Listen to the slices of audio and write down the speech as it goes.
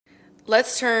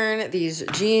let's turn these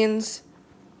jeans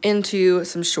into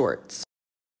some shorts.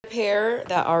 A pair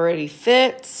that already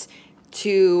fits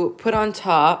to put on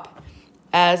top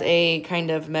as a kind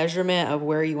of measurement of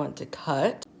where you want to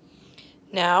cut.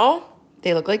 Now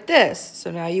they look like this.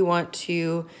 So now you want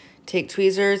to take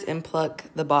tweezers and pluck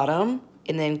the bottom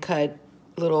and then cut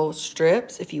little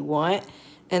strips if you want,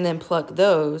 and then pluck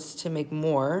those to make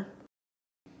more.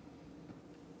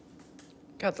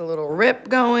 Got the little rip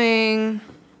going.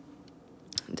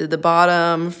 Did the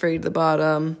bottom, frayed the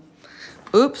bottom.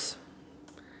 Oops.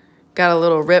 Got a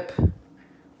little rip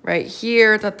right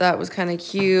here. Thought that was kind of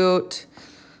cute.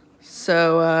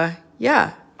 So,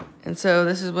 yeah. And so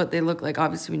this is what they look like,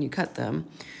 obviously, when you cut them.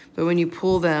 But when you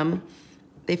pull them,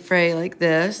 they fray like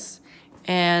this.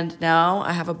 And now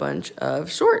I have a bunch of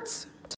shorts.